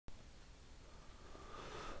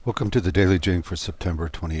Welcome to the Daily Jing for September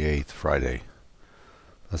 28th, Friday.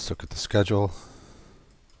 Let's look at the schedule.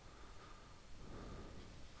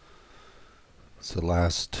 It's the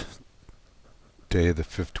last day of the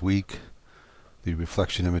 5th week. The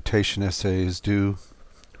reflection imitation essay is due,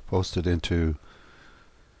 posted into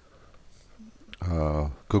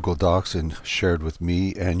Google Docs and shared with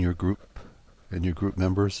me and your group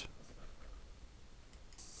members.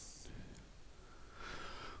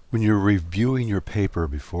 When you're reviewing your paper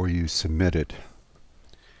before you submit it,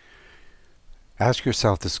 ask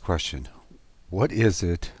yourself this question: what is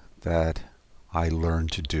it that I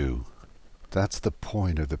learned to do? That's the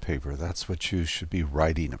point of the paper. That's what you should be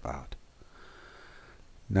writing about.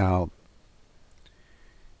 Now,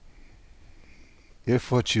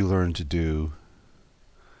 if what you learned to do,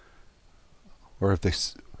 or if the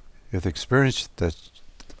experience that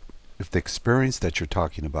you're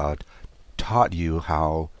talking about taught you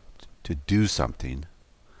how to do something,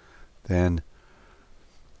 then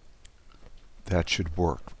that should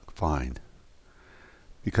work fine.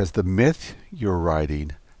 Because the myth you're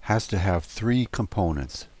writing has to have three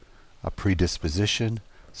components: a predisposition,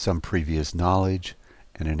 some previous knowledge,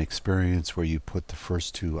 and an experience where you put the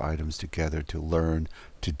first two items together to learn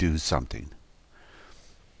to do something.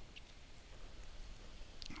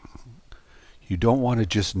 You don't want to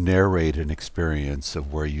just narrate an experience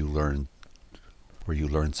of where you learn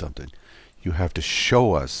something. You have to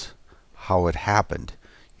show us how it happened.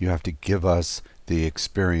 You have to give us the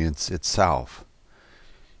experience itself.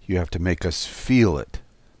 You have to make us feel it.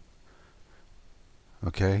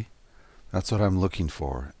 Okay? That's what I'm looking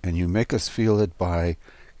for. And you make us feel it by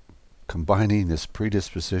combining this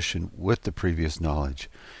predisposition with the previous knowledge.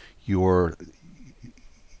 You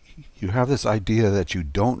have this idea that you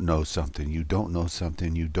don't know something,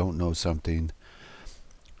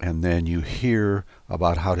 and then you hear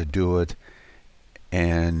about how to do it,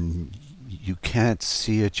 and you can't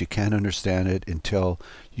see it, you can't understand it until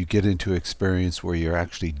you get into experience where you're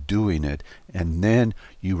actually doing it, and then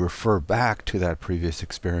you refer back to that previous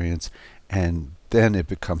experience, and then it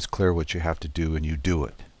becomes clear what you have to do, and you do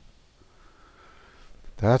it.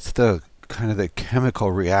 That's the kind of the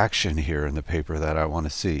chemical reaction here in the paper that I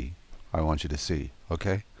want you to see,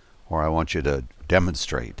 okay? Or I want you to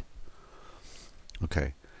demonstrate.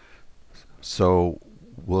 Okay. So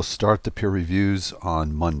we'll start the peer reviews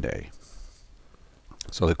on Monday.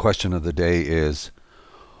 So the question of the day is,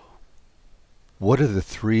 what are the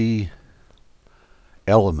three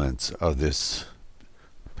elements of this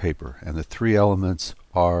paper? And the three elements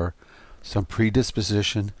are some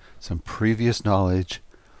predisposition, some previous knowledge,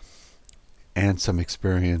 and some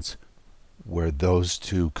experience where those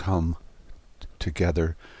two come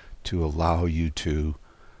together to allow you to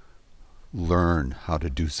learn how to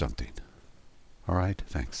do something. All right,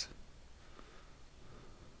 thanks.